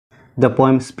The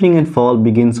poem Spring and Fall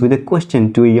begins with a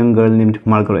question to a young girl named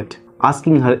Margaret,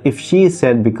 asking her if she is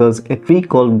sad because a tree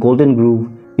called Goldengrove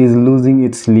is losing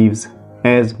its leaves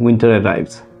as winter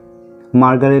arrives.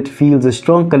 Margaret feels a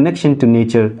strong connection to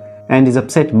nature and is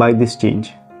upset by this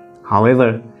change.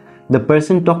 However, the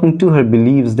person talking to her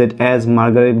believes that as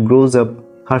Margaret grows up,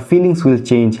 her feelings will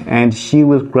change and she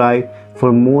will cry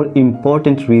for more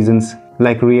important reasons,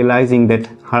 like realizing that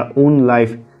her own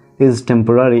life is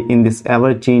temporary in this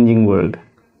ever-changing world.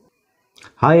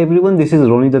 Hi everyone, this is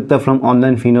Roni Datta from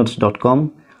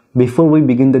onlinefeenotes.com. Before we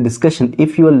begin the discussion,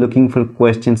 if you are looking for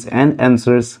questions and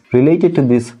answers related to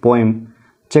this poem,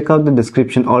 check out the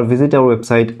description or visit our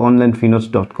website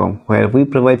onlinefeenotes.com, where we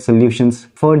provide solutions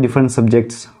for different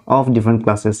subjects of different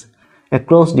classes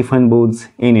across different boards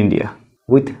in India.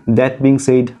 With that being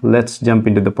said, let's jump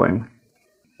into the poem.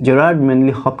 Gerard M.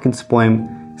 Hopkins'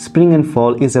 poem Spring and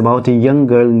Fall is about a young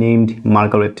girl named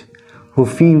Margaret who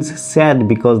feels sad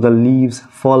because the leaves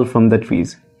fall from the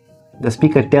trees. The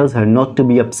speaker tells her not to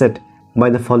be upset by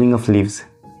the falling of leaves.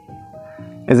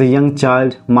 As a young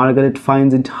child, Margaret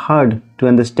finds it hard to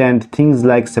understand things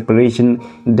like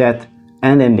separation, death,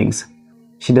 and endings.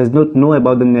 She does not know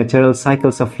about the natural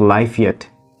cycles of life yet.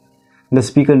 The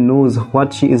speaker knows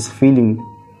what she is feeling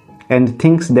and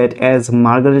thinks that as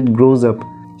Margaret grows up,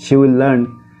 she will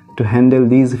learn to handle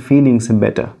these feelings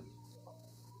better.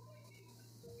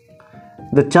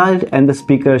 The child and the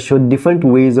speaker show different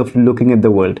ways of looking at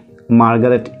the world.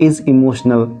 Margaret is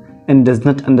emotional and does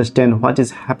not understand what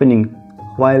is happening,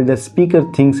 while the speaker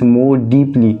thinks more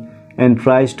deeply and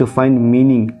tries to find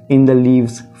meaning in the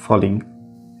leaves falling.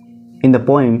 In the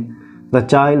poem, the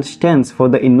child stands for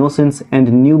the innocence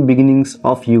and new beginnings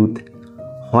of youth,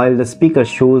 while the speaker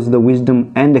shows the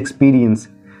wisdom and experience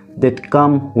that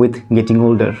come with getting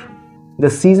older. The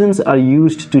seasons are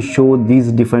used to show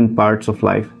these different parts of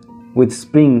life, with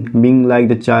spring being like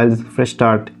the child's fresh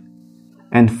start,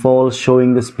 and fall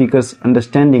showing the speaker's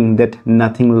understanding that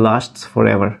nothing lasts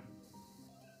forever.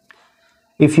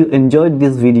 If you enjoyed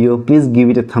this video, please give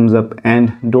it a thumbs up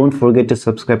and don't forget to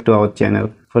subscribe to our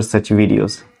channel for such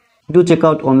videos. Do check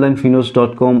out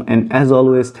onlinefeenotes.com, and as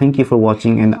always, thank you for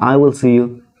watching and I will see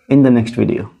you in the next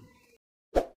video.